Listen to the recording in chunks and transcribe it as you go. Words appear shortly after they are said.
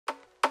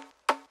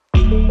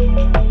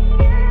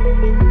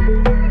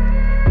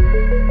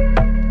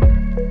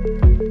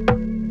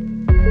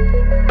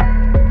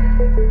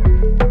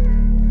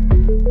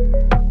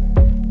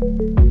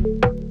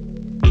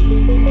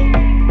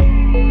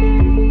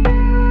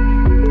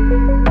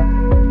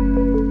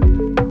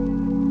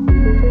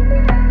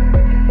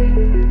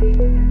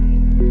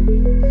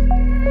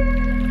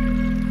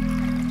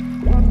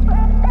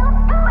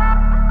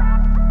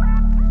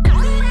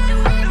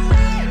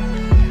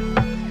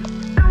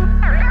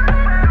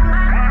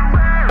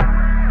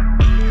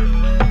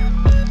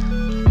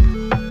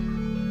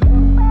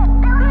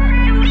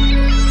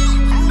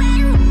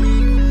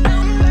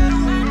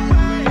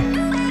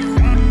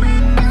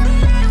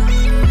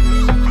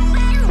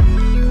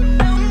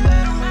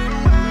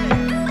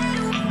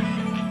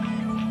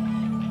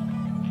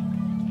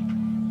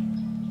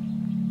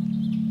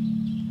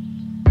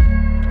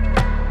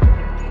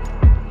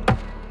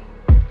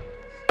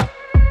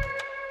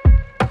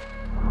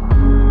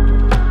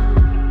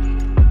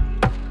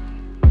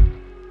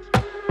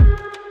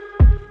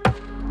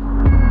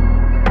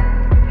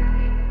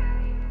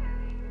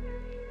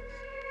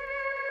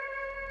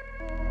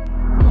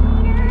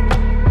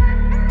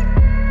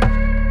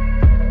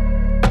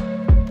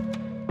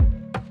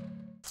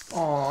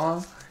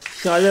Aw,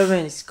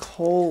 Sullivan's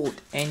cold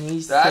and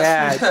he's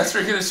sad. That's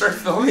where you're gonna start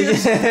filming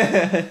this?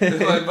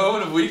 My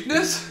moment of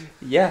weakness?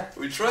 Yeah.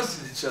 We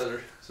trusted each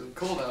other, so I'm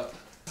cold out.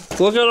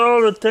 Look at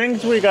all the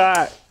things we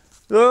got.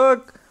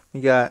 Look.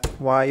 We got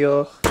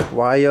wire,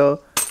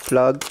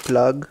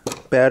 plug,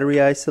 battery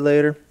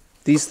isolator.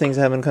 These things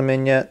haven't come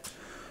in yet.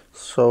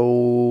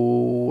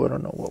 So, I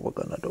don't know what we're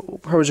gonna do.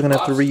 Probably just gonna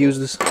have to reuse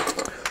this.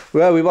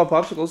 Well, we bought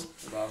popsicles.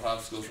 We bought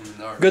popsicles from the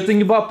Narc. Good thing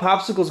you bought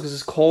popsicles because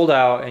it's cold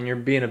out and you're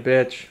being a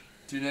bitch.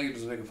 2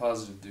 negatives make a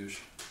positive, douche.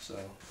 So.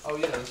 Oh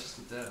yeah, let's just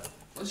get that.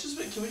 Let's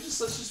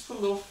just put a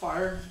little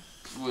fire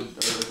wood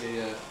or like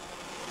a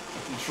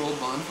controlled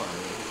bonfire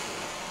right here.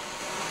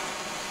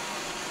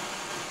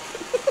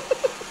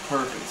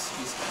 Perfect.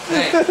 Just,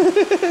 hey.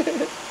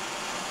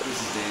 This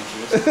is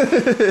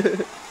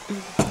dangerous.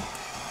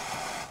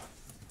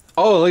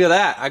 Oh, look at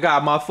that. I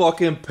got my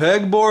fucking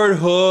pegboard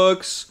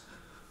hooks.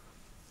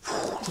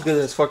 Look at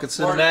this fucking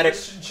cinematic.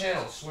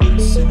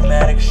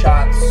 Cinematic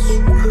shots.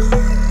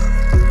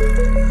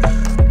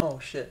 Oh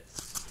shit.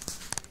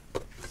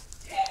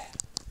 Yeah.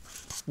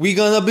 We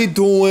gonna be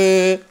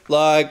doing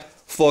like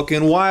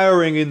fucking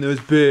wiring in this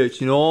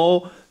bitch, you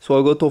know? So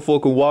I got the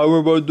fucking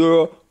wiring right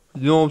there. You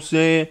know what I'm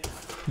saying?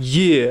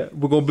 Yeah.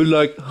 We're gonna be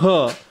like,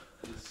 huh.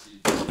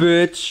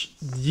 Bitch.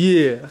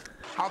 Yeah.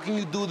 How can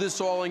you do this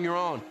all on your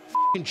own?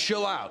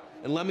 Chill out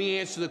and let me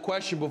answer the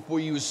question before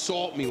you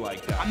assault me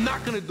like that. I'm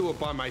not gonna do it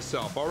by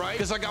myself, all right?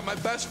 Because I got my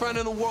best friend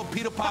in the world,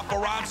 Peter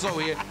Paparazzo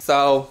here.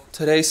 So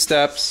today's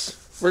steps,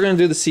 we're gonna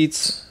do the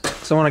seats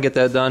because I want to get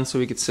that done so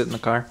we could sit in the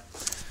car.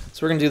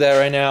 So we're gonna do that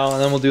right now,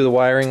 and then we'll do the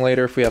wiring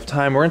later if we have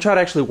time. We're gonna try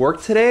to actually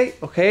work today,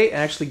 okay,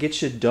 and actually get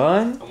shit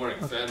done. I'm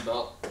wearing a fan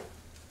belt.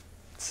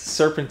 It's a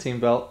serpentine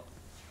belt.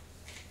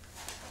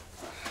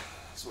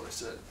 That's what I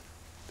said.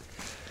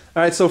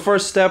 All right, so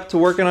first step to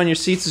working on your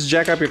seats is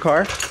jack up your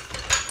car.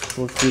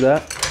 Let's do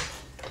that.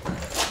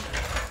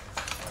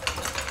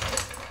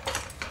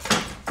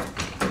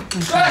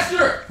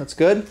 Faster! That's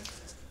good.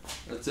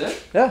 That's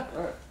it? Yeah.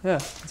 All right. Yeah,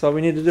 that's all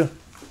we need to do.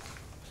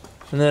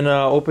 And then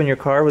open your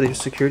car with your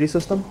security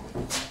system.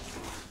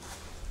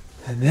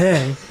 And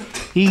then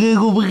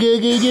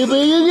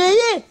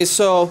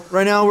so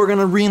right now we're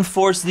gonna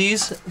reinforce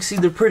these. You see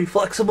they're pretty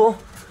flexible.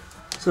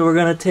 So we're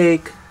gonna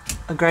take,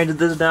 I grinded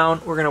this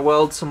down. We're gonna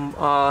weld some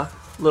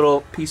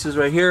little pieces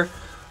right here.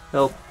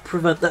 They'll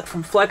prevent that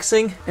from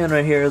flexing, and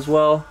right here as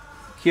well.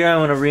 Here I'm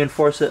gonna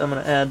reinforce it. I'm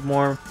gonna add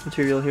more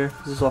material here.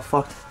 This is all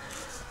fucked.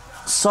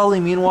 Sully,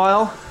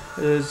 meanwhile,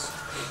 is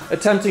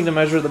attempting to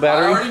measure the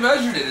battery. I already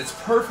measured it. It's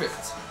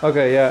perfect.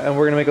 Okay, yeah, and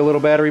we're gonna make a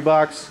little battery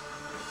box.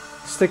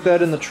 Stick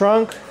that in the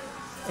trunk,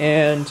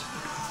 and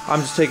I'm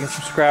just taking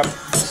some scrap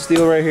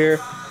steel right here.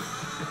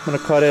 I'm gonna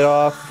cut it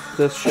off.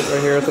 This shit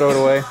right here, throw it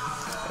away,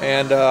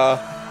 and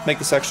make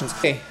the sections.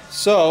 Okay,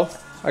 so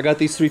I got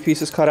these 3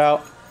 pieces cut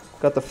out.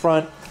 Got the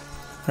front,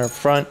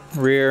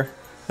 rear,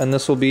 and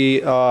this will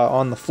be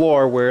on the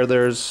floor where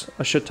there's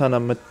a shit ton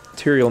of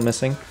material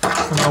missing.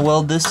 I'm gonna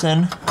weld this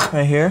in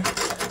right here,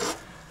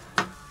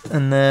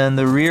 and then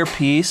the rear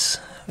piece,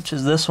 which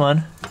is this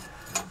one,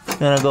 is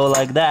gonna go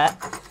like that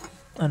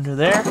under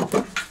there,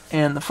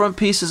 and the front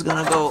piece is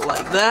gonna go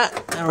like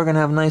that, and we're gonna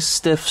have a nice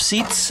stiff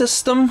seat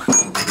system.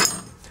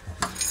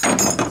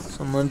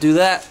 So I'm gonna do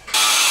that.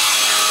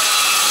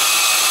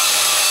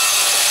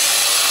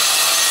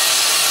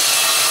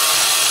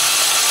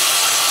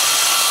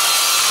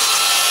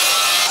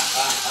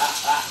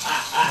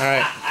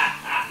 Alright.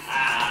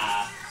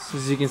 So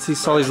as you can see,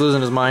 Sully's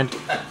losing his mind.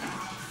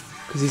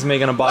 Because he's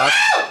making a box.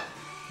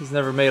 He's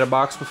never made a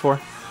box before.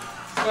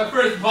 My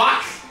first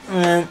box?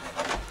 And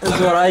this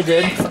is what I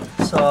did.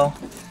 So,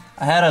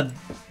 I had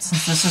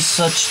since this is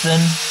such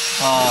thin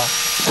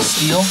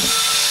steel,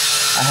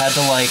 I had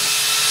to like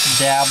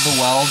dab the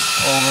weld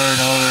over and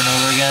over and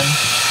over again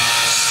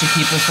just to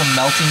keep it from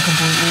melting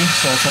completely.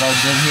 So that's what I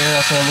did here.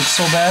 That's why it looks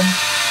so bad.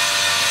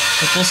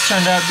 But this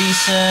turned out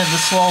decent.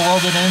 This is all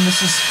welded in.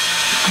 This is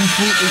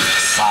completely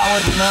solid,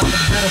 not a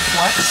bit of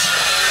flex.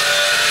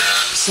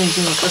 Same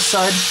thing with this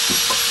side.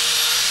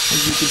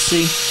 As you can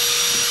see,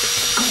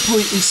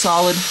 completely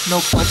solid, no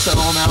flex at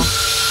all now.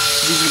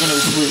 These are going to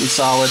be completely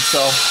solid.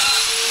 So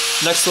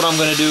next what I'm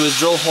going to do is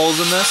drill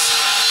holes in this.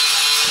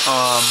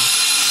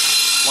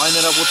 Line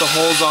it up with the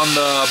holes on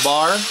the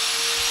bar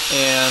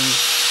and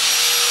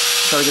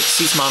try to get the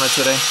seats mounted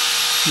today.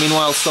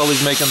 Meanwhile,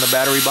 Sully's making the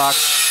battery box.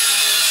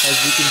 As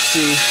you can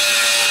see,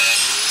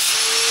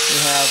 we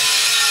have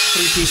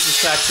 3 pieces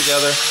tacked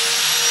together.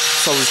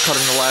 Sully's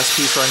cutting the last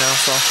piece right now,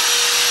 so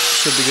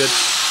should be good.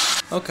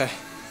 Okay,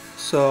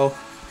 so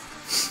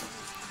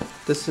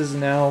this is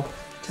now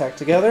tacked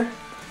together.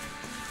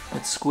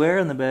 It's square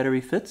and the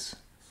battery fits.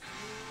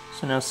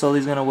 So now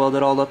Sully's gonna weld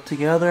it all up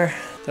together.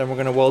 Then we're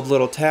gonna weld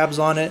little tabs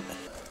on it.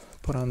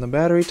 Put on the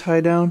battery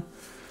tie down.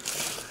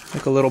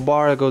 Make a little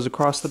bar that goes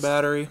across the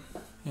battery.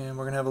 And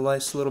we're gonna have a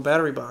nice little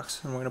battery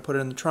box, and we're gonna put it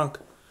in the trunk.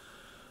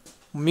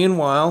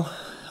 Meanwhile,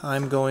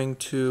 I'm going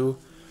to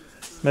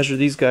measure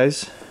these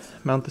guys,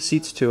 mount the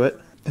seats to it,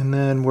 and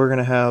then we're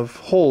gonna have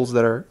holes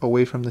that are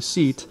away from the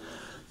seat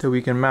that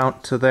we can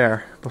mount to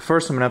there. But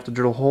first I'm gonna have to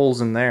drill holes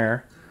in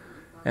there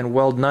and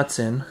weld nuts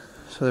in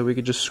so that we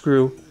could just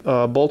screw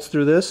bolts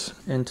through this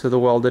into the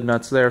welded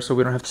nuts there, so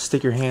we don't have to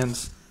stick your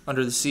hands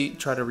under the seat,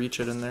 try to reach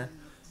it in there.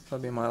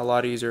 That'll be a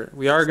lot easier.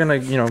 We are gonna,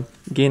 you know,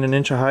 gain an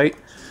inch of height,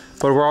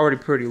 but we're already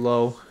pretty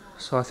low,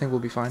 so I think we'll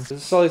be fine. This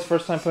is Sully's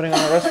first time putting on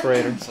a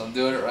respirator. So I'm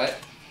doing it right.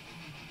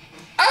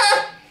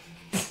 Ah!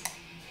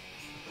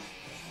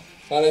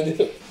 How'd I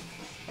do it?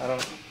 I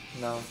don't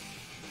know.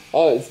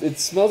 Oh, it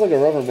smells like a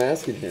rubber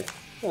mask in here.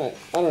 Alright,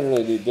 I don't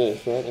really need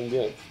this, right? I'm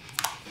good.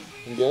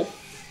 I'm good?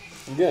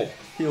 I'm good.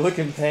 You look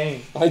in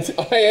pain. I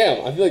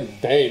am. I feel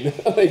like Bane.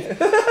 Like,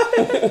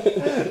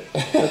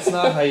 that's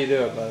not how you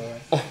do it, by the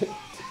way.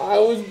 I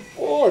was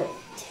bored.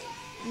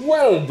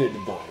 Welded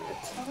by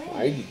it.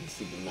 I didn't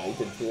see the night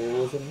until it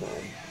was a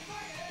man.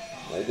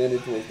 And then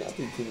it was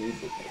nothing to me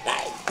but the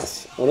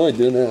night. What do I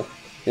do now?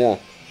 Yeah.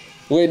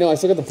 Wait, no, I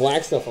still got the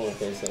black stuff on my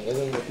face.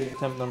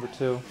 Attempt number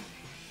 2.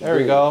 There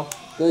we go.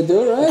 Did I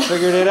do it right? I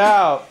figured it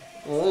out.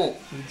 Alright.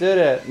 You did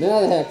it.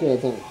 Now the heck do I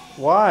think?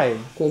 Why?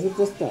 Because it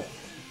just stuck.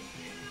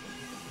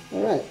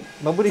 Alright.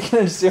 Nobody can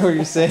understand what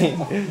you're saying.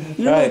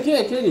 You really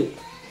can't, can you?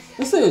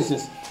 This thing is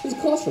just, it's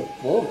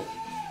claustrophobic.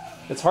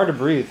 It's hard to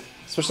breathe.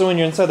 Especially when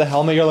you're inside the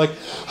helmet, you're like...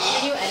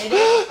 Can you edit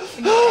it?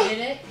 Can you edit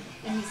it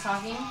and he's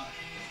talking?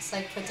 Just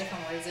like put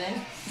different words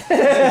in.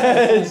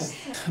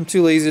 I'm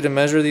too lazy to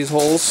measure these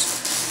holes.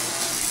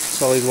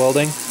 Sully's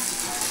welding.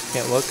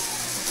 Can't look.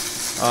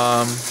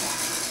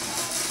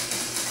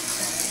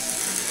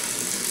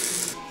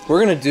 We're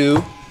gonna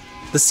do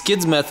the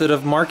skids method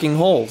of marking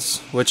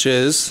holes, which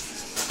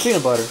is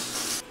peanut butter.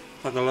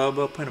 Like a little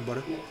bit of peanut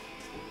butter.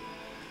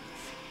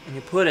 And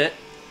you put it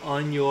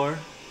on your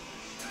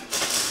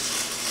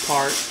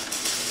part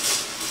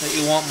that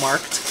you want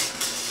marked.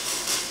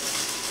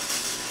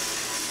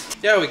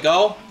 There we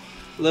go.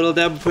 A little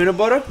dab of peanut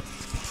butter.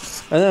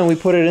 And then we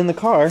put it in the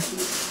car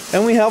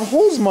and we have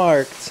holes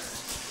marked.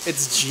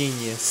 It's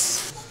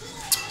genius.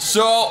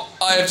 So,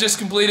 I have just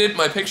completed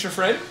my picture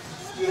frame.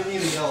 You don't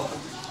need to yell.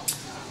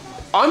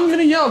 I'm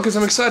gonna yell because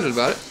I'm excited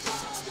about it.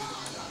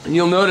 And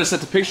you'll notice that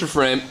the picture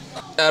frame,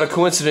 out of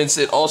coincidence,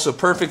 it also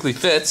perfectly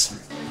fits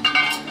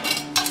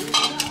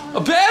a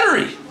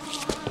battery!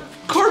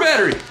 Car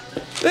battery!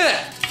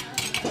 Yeah!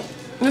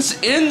 And it's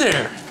in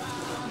there.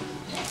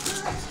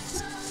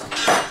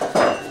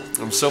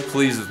 I'm so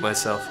pleased with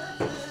myself.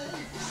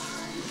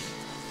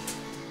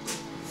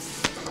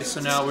 So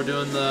now we're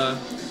doing the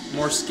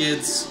more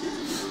skids,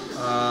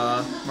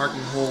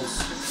 marking holes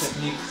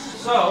technique.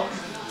 So,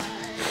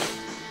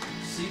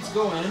 seats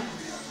go in.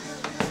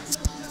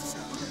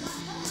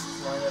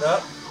 Line it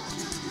up.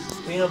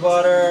 Peanut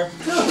butter.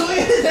 Look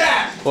at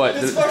that! What?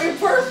 It's fucking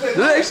perfect!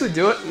 Did I actually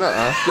do it?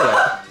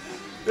 Nuh-uh.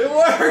 It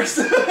works!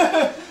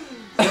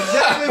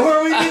 Exactly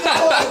where we need to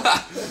go!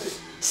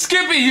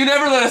 Skippy, you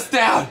never let us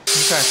down!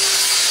 Okay.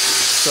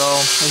 So,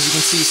 as you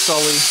can see,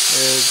 Sully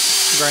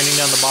is grinding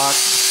down the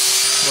box.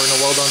 We're going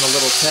to weld on the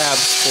little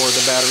tabs for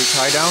the battery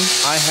tie down.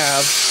 I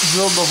have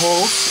drilled the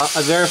holes.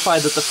 I verified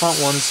that the front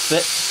ones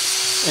fit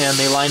and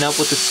they line up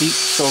with the seat.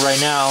 So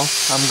right now,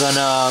 I'm going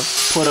to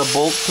put a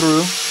bolt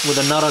through with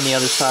a nut on the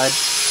other side,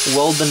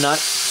 weld the nut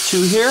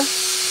to here,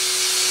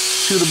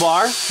 to the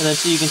bar, and then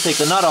so you can take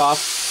the nut off,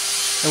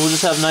 and we'll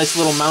just have nice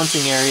little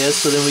mounting areas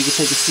so then we can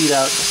take the seat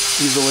out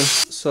easily.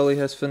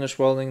 Sully has finished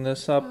welding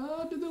this up.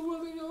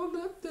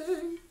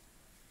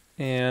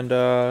 And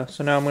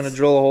so now I'm going to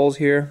drill the holes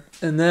here.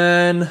 And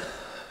then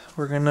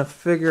we're going to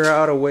figure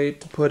out a way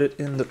to put it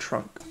in the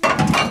trunk.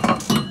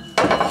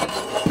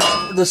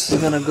 This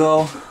is going to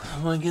go,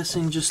 I'm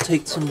guessing just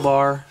take some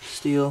bar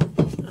steel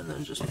and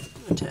then just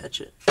attach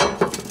it.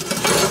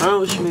 I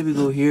we should maybe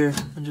go here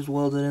and just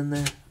weld it in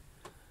there.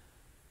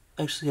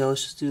 Actually, yeah,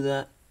 let's just do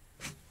that.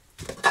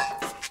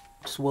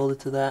 Just weld it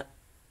to that.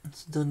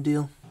 It's a done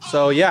deal.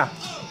 So yeah,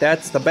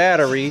 that's the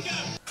battery.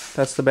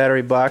 That's the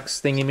battery box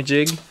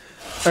thingy-majig.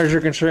 As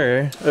you can see,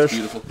 it's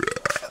beautiful.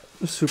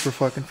 Super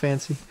fucking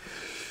fancy.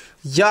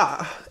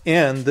 Yeah,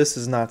 and this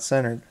is not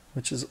centered,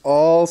 which is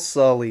all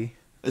Sully.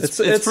 It's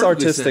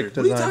artistic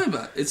design. What are you talking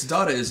about? It's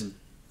Dadaism.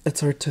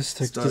 It's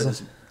artistic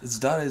design. It's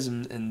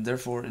Dadaism, and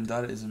therefore in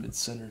Dadaism it's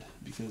centered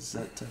because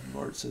that type of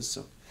art says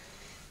so.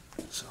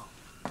 So,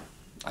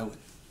 I would.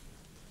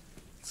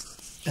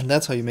 And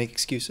that's how you make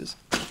excuses.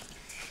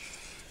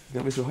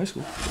 Got me through high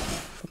school.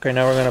 Okay,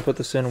 now we're gonna put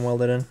this in and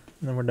weld it in, and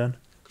then we're done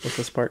with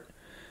this part.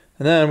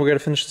 And then we're gonna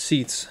finish the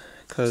seats,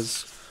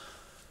 cause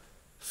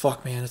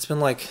fuck man, it's been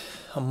like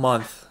a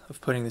month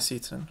of putting the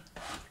seats in.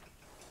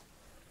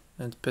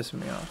 And it's pissing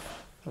me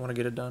off. I wanna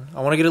get it done.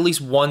 I wanna get at least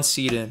one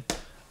seat in. I'm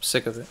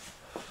sick of it.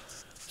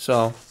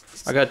 So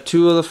I got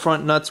 2 of the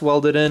front nuts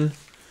welded in. I'm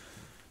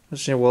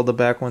just gonna weld the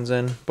back ones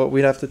in. But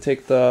we'd have to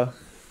take the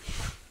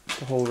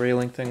whole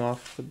railing thing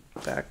off the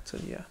back to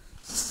yeah.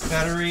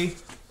 Battery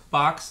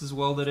box is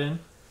welded in.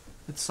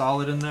 It's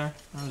solid in there.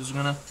 I'm just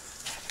gonna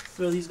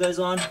throw these guys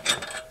on.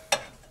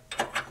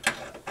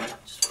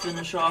 Just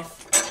finish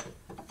off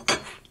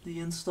the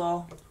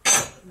install.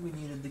 We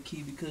needed the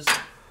key because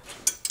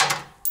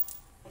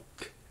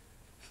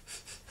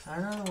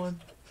another one.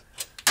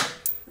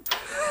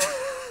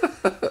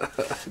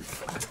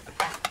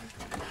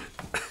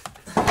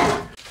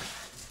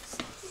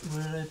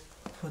 Where did I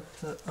put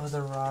the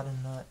other rod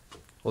and nut?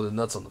 Well, the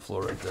nut's on the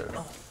floor right there.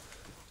 Oh,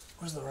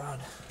 where's the rod?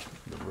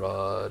 The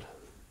rod.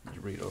 Did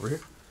you bring it over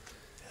here?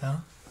 Yeah.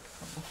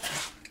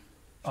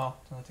 Oh,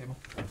 it's on the table.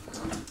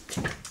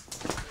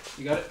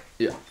 You got it?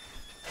 Yeah.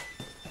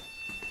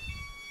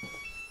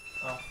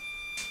 Oh.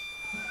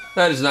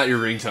 That is not your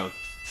ringtone.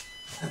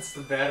 That's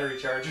the battery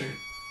charger.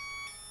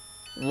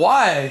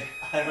 Why?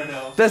 I don't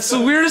know. That's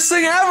the weirdest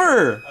thing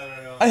ever. I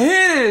don't know. I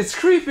hate it. It's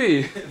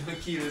creepy. The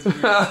key is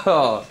weird.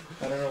 Oh.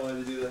 I don't know why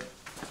they do that.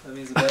 That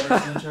means the battery's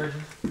not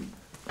charging.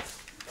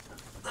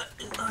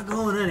 It's not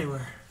going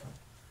anywhere.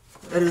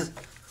 That is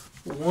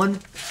one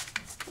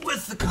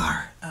with the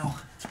car. Ow.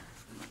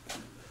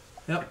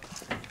 Yep.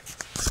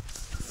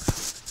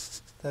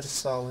 That is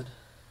solid.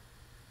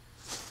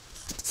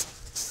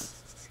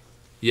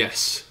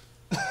 Yes.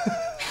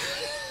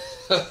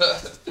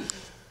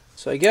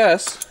 So I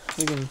guess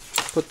we can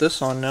put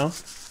this on now.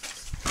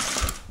 This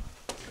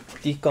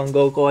gonna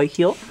go right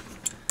here.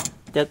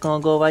 That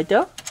gonna go right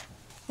there.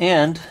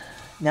 And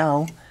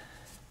now,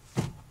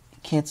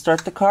 can't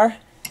start the car.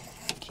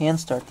 Can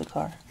start the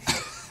car.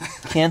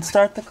 Can't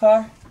start the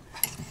car.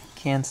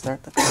 Can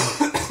start the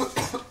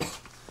car.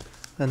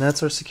 And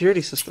that's our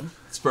security system.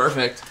 It's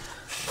perfect.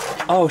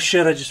 Oh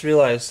shit! I just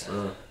realized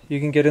you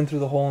can get in through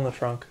the hole in the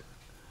trunk.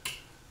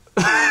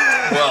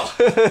 Well,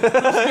 who's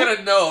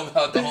gonna know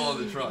about the hole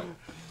in the trunk?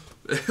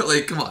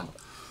 Like, come on.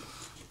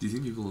 Do you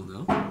think people will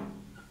know?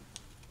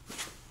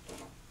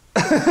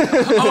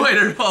 Oh wait,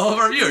 they're all of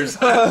our viewers.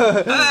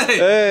 Hey!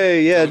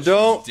 Hey, yeah,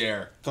 don't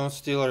Dare.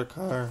 steal our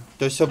car.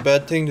 That's a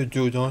bad thing to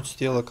do. Don't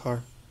steal a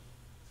car.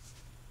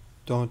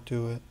 Don't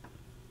do it.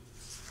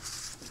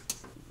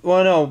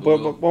 Well, no, but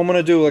I'm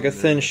gonna do like a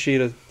thin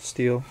sheet of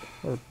steel,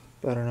 or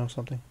I don't know,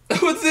 something.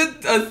 Was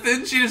it a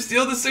thin sheet of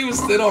steel? This thing was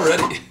thin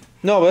already.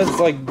 No, but it's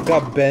like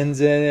got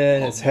bends in it,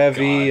 and Oh it's my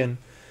heavy, God. and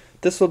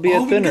this will be a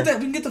thinner. We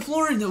can get the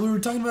flooring that we were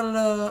talking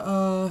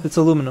about at It's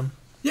aluminum.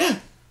 Yeah.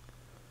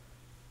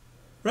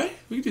 Right?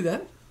 We can do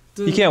that.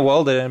 You can't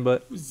weld it in,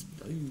 but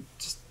You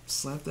just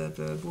slap that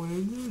bad boy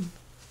in there.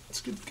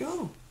 It's good to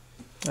go.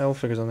 I will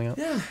figure something out.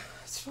 Yeah,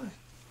 it's fine.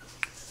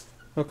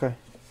 Okay.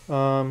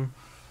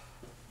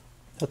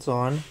 That's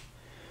on.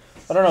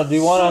 I don't know. Do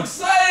you want to?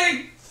 So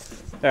exciting!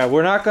 Yeah,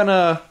 we're not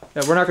gonna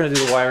do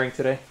the wiring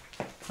today.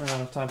 I don't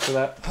have time for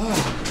that.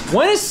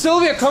 When is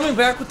Sylvia coming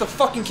back with the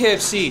fucking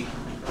KFC?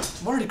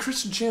 Marty,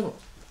 Christian channel.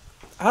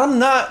 I'm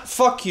not.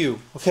 Fuck you.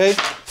 Okay.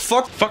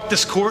 Fuck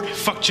this court,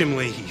 fuck Jim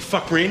Leahy,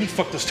 fuck Randy,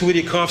 fuck those two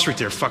idiot cops right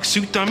there, fuck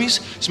suit dummies.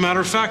 As a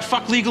matter of fact,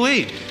 fuck legal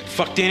aid,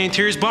 fuck Danny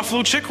Interior's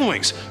Buffalo Chicken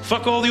Wings,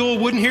 fuck all the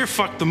old wood in here,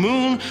 fuck the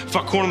moon,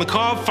 fuck corn on the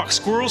cob, fuck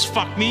squirrels,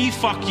 fuck me,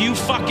 fuck you,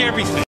 fuck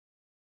everything.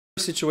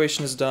 The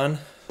situation is done,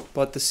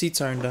 but the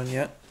seats aren't done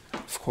yet.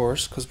 Of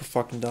course, because we're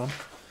fucking dumb.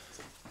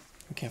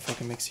 We can't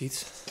fucking make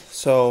seats.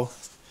 So,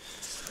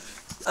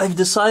 I've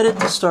decided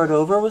to start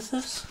over with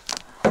this.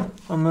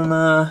 I'm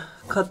gonna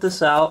cut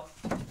this out.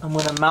 I'm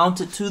gonna mount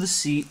it to the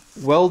seat,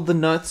 weld the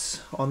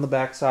nuts on the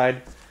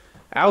backside,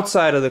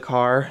 outside of the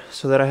car,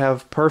 so that I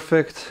have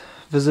perfect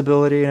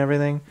visibility and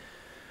everything,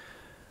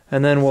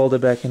 and then weld it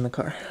back in the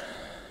car.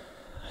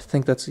 I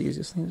think that's the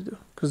easiest thing to do,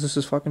 because this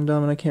is fucking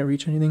dumb and I can't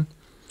reach anything.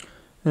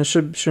 And it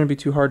shouldn't be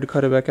too hard to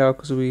cut it back out,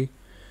 because shouldn't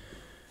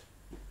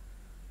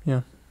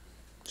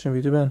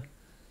be too bad.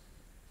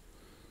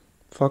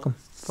 Fuck them.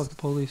 Fuck the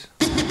police.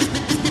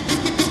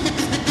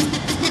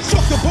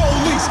 Fuck the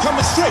police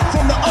coming straight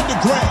from the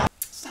underground.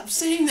 Stop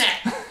saying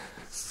that!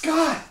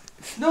 God!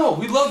 No,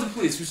 we love the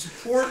police. We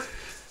support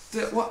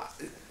the... Well,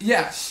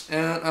 yes,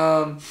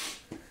 and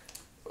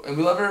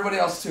we love everybody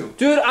else too.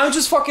 Dude, I'm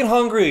just fucking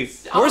hungry.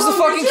 Where's the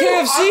fucking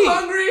KFC? I'm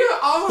hungry.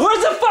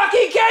 Where's the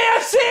fucking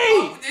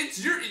KFC?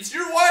 It's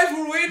your wife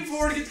we're waiting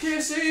for to get the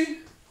KFC.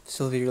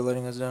 Sylvia, you're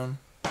letting us down.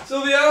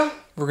 Sylvia,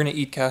 We're gonna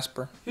eat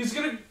Casper. he's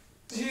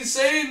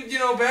saying,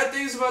 bad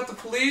things about the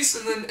police,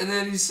 and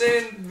then he's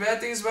saying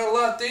bad things about a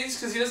lot of things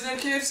because he doesn't have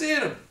KFC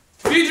in him.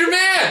 Feed your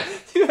man!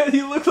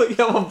 You look like you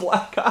have a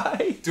black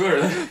eye. Do it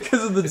really?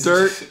 Because of the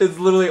dirt, it's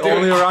literally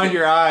only around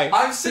your eye.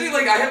 I'm sitting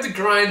like I have the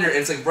grinder, and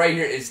it's like right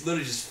here. It's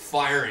literally just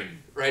firing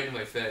right in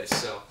my face.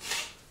 So.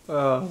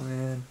 Oh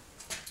man.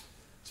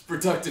 It's a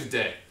productive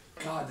day.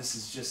 God, this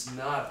is just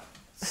not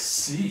a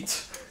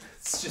seat.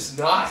 It's just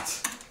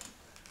not.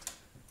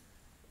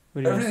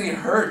 What do you Everything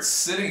hurts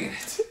sitting in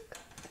it.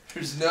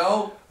 There's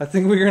no... I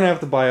think we're gonna have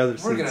to buy other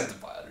seats. We're gonna have to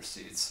buy other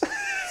seats.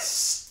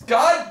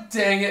 God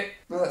dang it.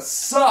 That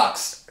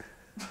sucks.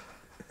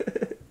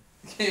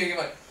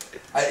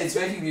 It's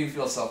making me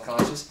feel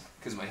self-conscious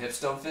because my hips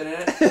don't fit in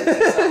it.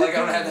 It's not like I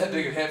don't have that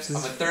big of hips. I'm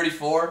at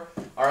 34.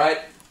 Alright?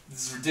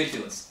 This is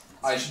ridiculous.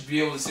 I should be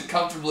able to sit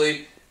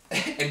comfortably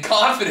and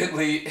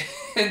confidently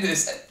in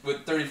this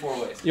with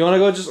 34 ways. You wanna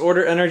go just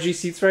order NRG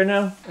seats right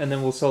now? And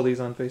then we'll sell these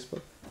on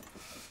Facebook.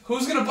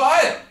 Who's gonna buy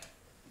them?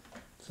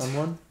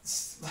 Someone?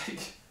 It's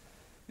like,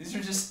 these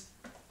are just...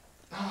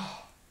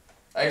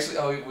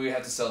 Actually, we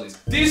have to sell these.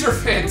 These are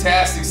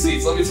fantastic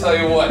seats, let me tell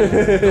you what.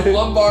 The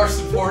lumbar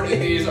support in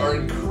these are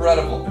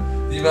incredible.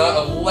 The amount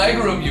of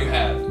legroom you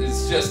have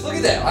is just, look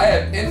at that. I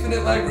have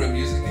infinite legroom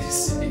using these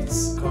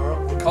seats.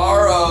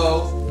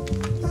 Caro.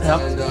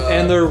 Yep.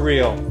 And they're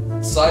real.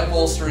 Side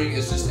bolstering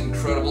is just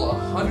incredible.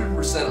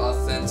 100%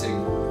 authentic.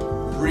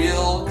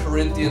 Real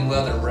Corinthian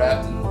leather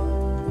wrapped in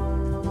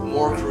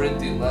more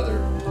Corinthian leather.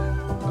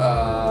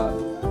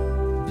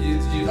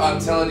 I'm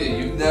telling you,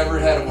 you've never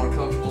had a more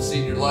comfortable seat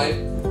in your life.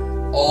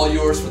 All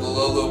yours for the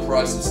low, low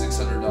price of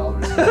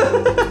 $600.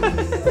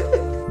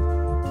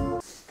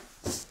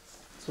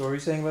 So what were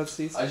you saying about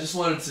seats? I just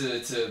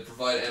wanted to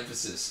provide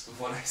emphasis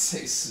when I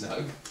say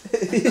snug.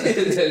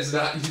 That is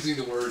not using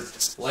the word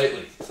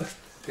lightly.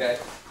 Okay?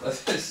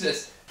 It's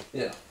just,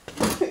 you know.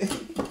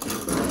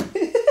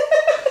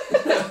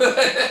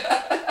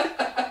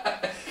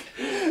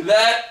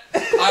 That,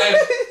 I'm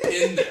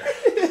in there.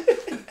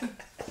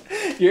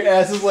 Your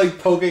ass is like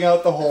poking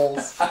out the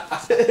holes.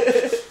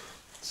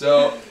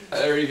 So,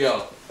 there you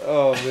go.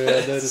 Oh man,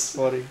 that is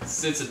funny.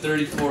 Sits at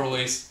 34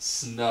 waist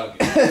snug.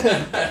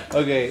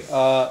 Okay,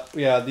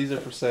 yeah, these are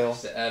for sale.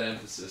 Just to add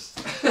emphasis.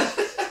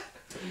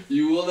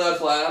 You will not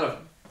fly out of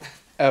them.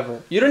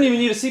 Ever. You don't even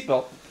need a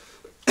seatbelt.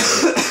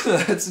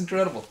 That's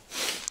incredible.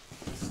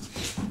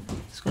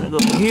 It's gonna go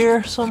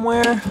here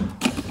somewhere.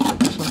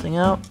 Something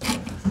out.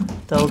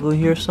 That'll go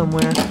here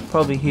somewhere.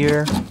 Probably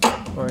here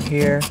or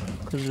here,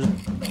 because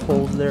there's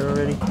holes there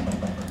already.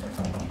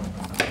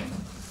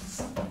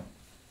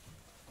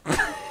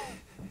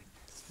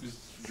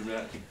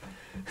 Dramatic.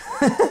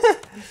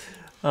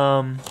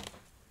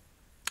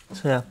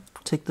 So yeah,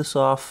 take this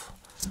off,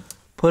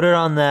 put it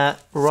on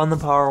that, run the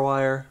power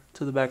wire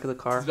to the back of the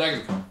car,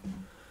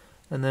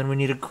 and then we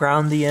need to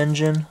ground the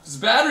engine. There's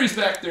batteries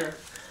back there.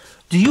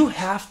 Do you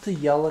have to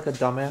yell like a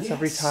dumbass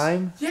every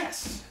time?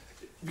 Yes,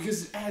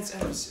 because it adds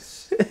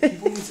emphasis.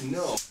 People need to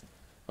know.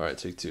 All right,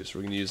 take two. So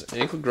we're gonna use an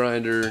ankle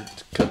grinder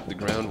to cut the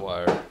ground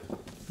wire.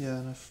 Yeah,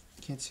 and I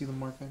can't see the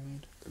mark I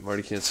made.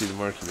 Marty can't see the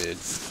mark you made.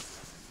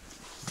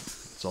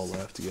 Let's all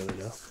laugh together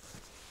now.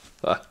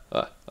 God,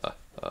 that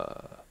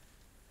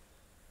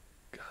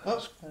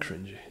was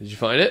cringy. Did you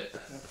find it?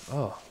 Yeah.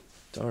 Oh,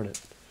 darn it.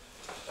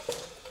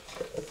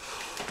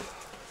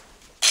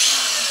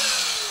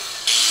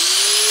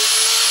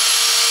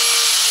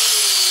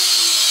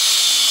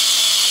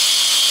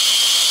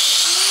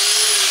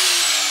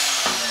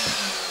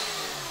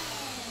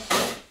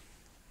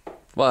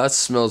 Wow, that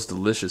smells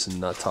delicious and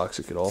not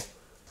toxic at all.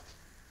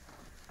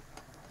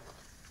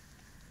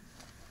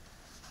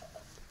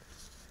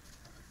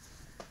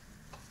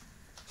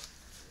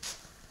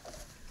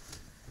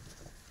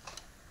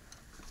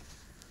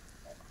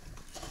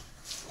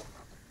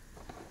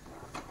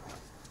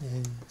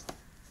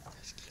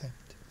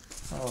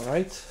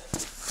 Alright.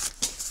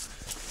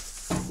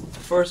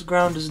 First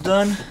ground is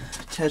done.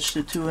 Attached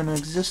it to an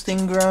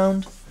existing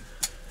ground.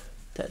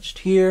 Attached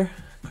here.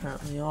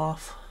 Currently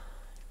off.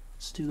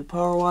 Let's do the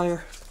power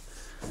wire.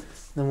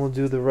 Then we'll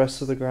do the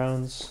rest of the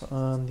grounds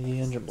on the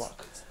engine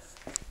block.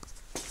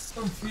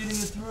 I'm feeding it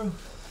through.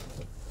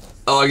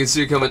 Oh, I can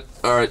see it coming.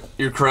 Alright,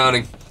 you're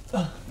crowning.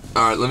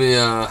 Alright, let me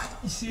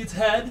You see its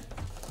head?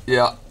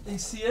 Yeah. You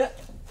see it?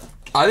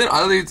 I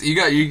think you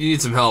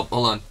need some help.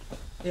 Hold on.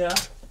 Yeah.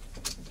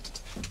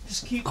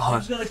 I'm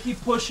just gonna keep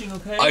pushing,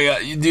 okay? Oh yeah,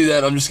 you do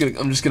that. I'm just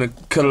gonna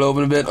cut it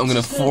open a bit. I'm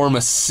gonna form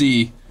a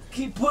C.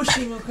 Keep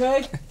pushing,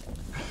 okay?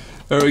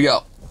 There we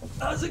go.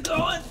 How's it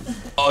going?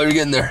 Oh, you're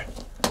getting there.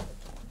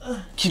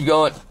 Keep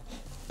going.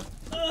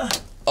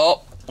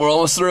 Oh, we're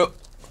almost through.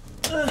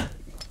 I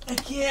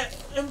can't.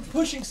 I'm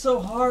pushing so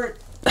hard.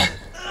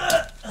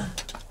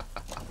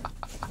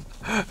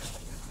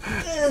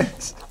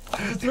 Is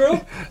it through?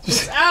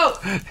 It's out!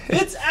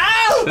 It's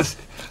out!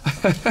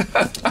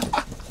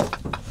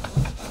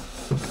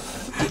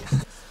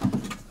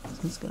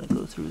 It's gonna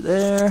go through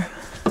there.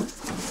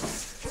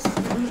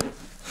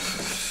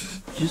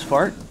 Did you just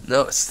fart?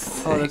 No, it's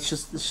thick. Oh, it's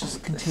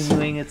just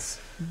continuing its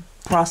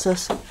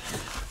process.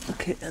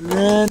 Okay, and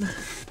then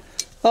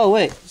oh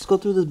wait, let's go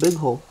through this big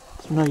hole.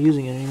 I'm not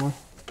using it anymore.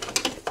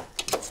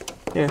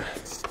 Here,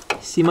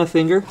 see my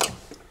finger?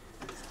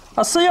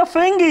 I see a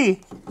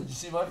fingy. Did you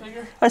see my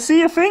finger? I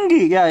see a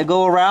fingy. Yeah,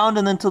 go around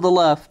and then to the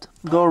left.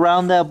 Go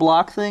around that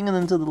block thing and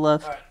then to the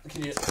left. Alright,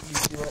 can you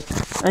see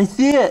that? I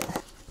see it.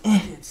 I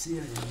can't see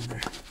it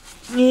anymore.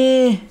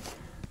 Yeah.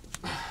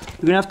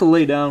 We're gonna have to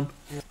lay down.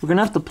 We're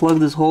gonna have to plug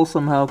this hole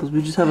somehow because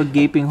we just have a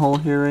gaping hole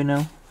here right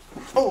now.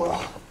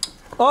 Oh,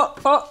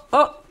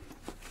 oh.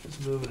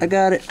 I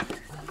got it.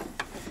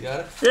 You got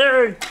it?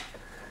 There.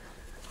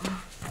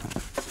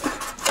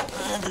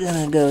 It's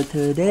gonna go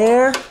through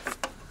there.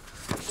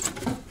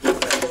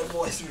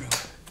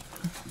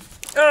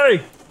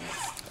 Hey,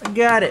 I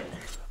got it.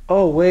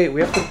 Oh wait,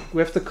 we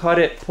have to cut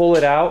it, pull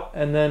it out,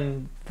 and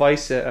then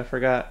vise it. I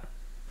forgot.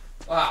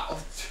 Wow.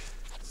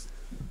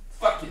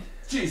 Fucking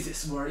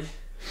Jesus, Marty.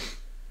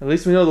 At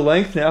least we know the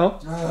length now.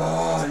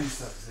 Oh, you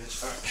suck,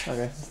 bitch. Okay,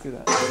 let's do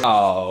that.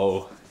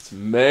 Oh, it's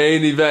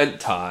main event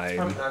time.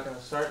 I'm not gonna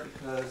start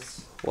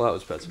because Well, that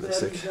was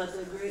pessimistic. the battery's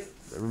not that great.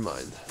 Never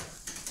mind.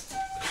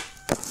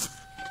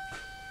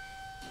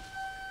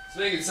 It's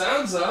making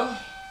sounds though.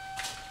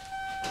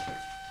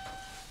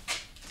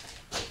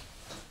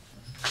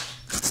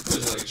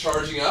 like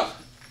charging up?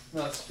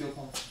 No, it's fuel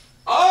pump.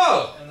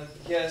 Oh! And the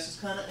gas is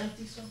kind of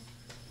empty, so.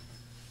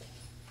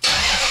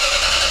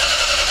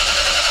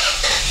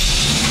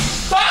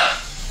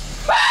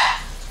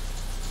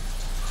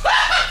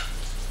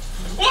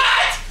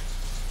 What?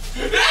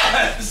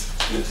 Yes!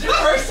 It's your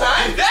first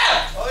time?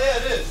 Yeah! Oh yeah,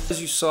 it is.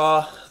 As you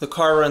saw, the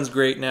car runs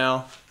great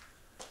now.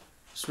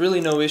 There's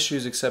really no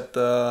issues except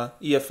the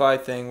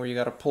EFI thing where you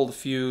got to pull the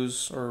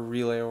fuse or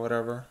relay or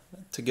whatever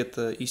to get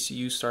the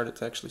ECU started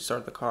to actually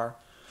start the car.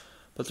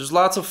 But there's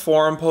lots of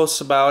forum posts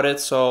about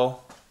it,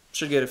 so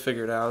should get it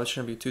figured out. It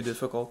shouldn't be too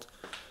difficult.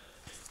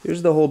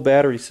 Here's the whole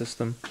battery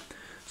system.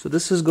 So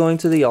this is going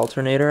to the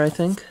alternator, I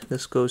think.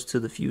 This goes to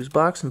the fuse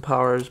box and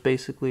powers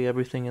basically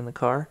everything in the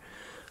car.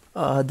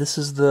 This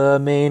is the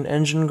main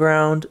engine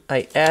ground.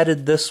 I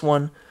added this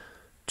one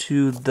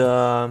to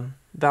the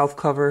valve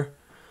cover.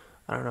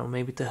 I don't know,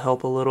 maybe to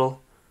help a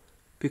little,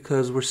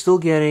 because we're still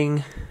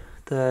getting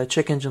the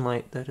check engine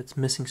light that it's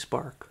missing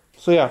spark.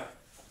 So yeah,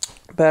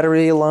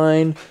 battery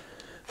line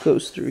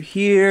goes through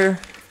here,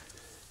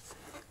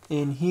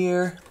 in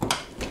here,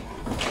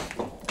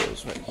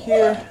 goes right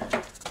here,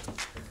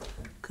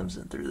 comes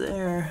in through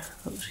there,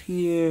 goes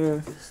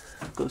here,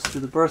 goes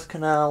through the birth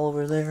canal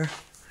over there,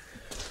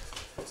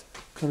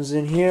 comes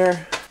in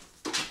here.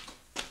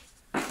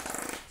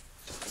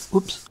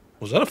 Whoops.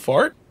 Was that a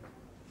fart?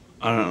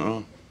 I don't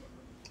know.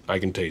 I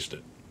can taste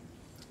it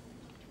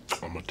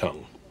on my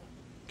tongue.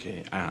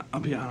 Okay, I'll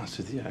be honest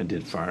with you. I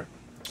did fart.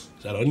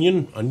 Is that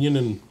onion?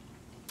 Onion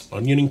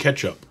and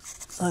ketchup.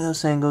 Like I was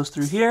saying, goes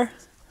through here,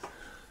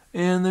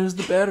 and there's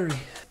the battery,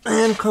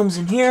 and comes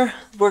in here.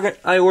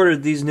 I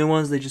ordered these new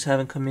ones; they just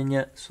haven't come in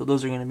yet, so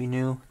those are gonna be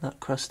new, not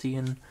crusty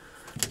and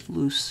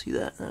loose. See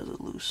that? There's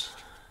a loose.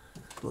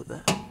 Look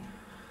at that.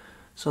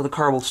 So the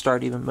car will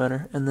start even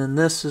better. And then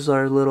this is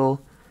our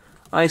little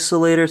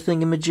isolator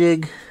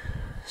thingamajig,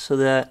 so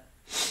that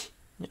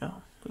you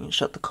know we can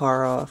shut the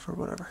car off or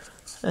whatever.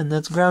 And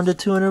that's grounded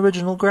to an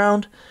original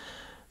ground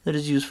that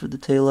is used for the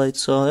taillights,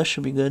 so that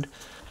should be good.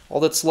 All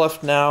that's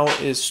left now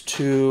is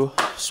to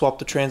swap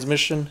the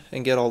transmission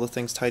and get all the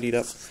things tidied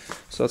up.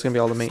 So that's going to be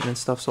all the maintenance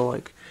stuff. So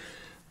like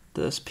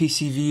this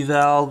PCV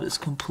valve is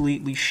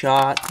completely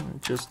shot and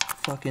it just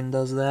fucking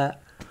does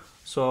that.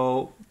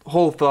 So the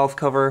whole valve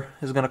cover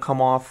is going to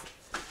come off.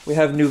 We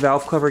have new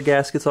valve cover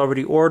gaskets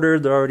already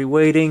ordered. They're already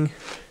waiting.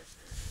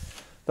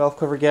 Valve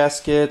cover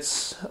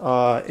gaskets,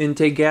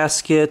 intake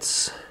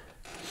gaskets.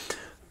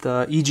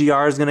 The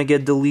EGR is going to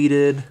get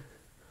deleted.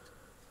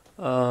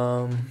 What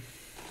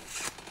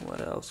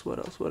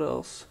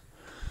else?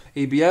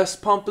 ABS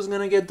pump is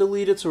going to get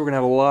deleted, so we're going to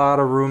have a lot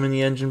of room in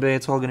the engine bay.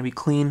 It's all going to be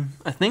clean.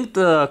 I think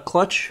the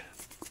clutch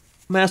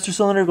master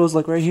cylinder goes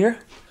like right here.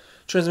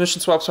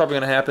 Transmission swap's probably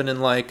going to happen in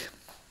like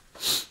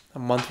a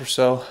month or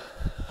so.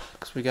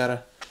 Because we got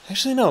to...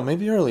 Actually, no,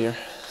 maybe earlier.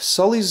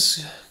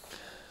 Sully's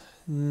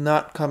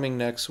not coming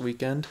next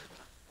weekend.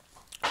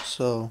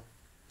 So...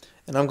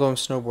 And I'm going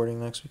snowboarding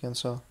next weekend,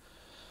 so...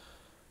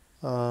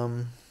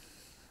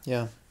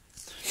 yeah.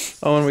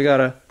 Oh, and we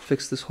gotta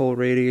fix this whole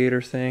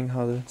radiator thing,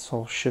 how it's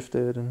all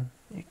shifted, and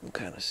you can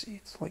kind of see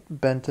it's like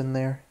bent in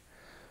there.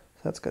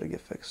 So that's gotta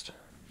get fixed.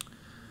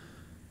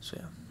 So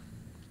yeah.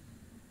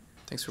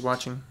 Thanks for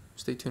watching.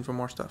 Stay tuned for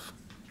more stuff.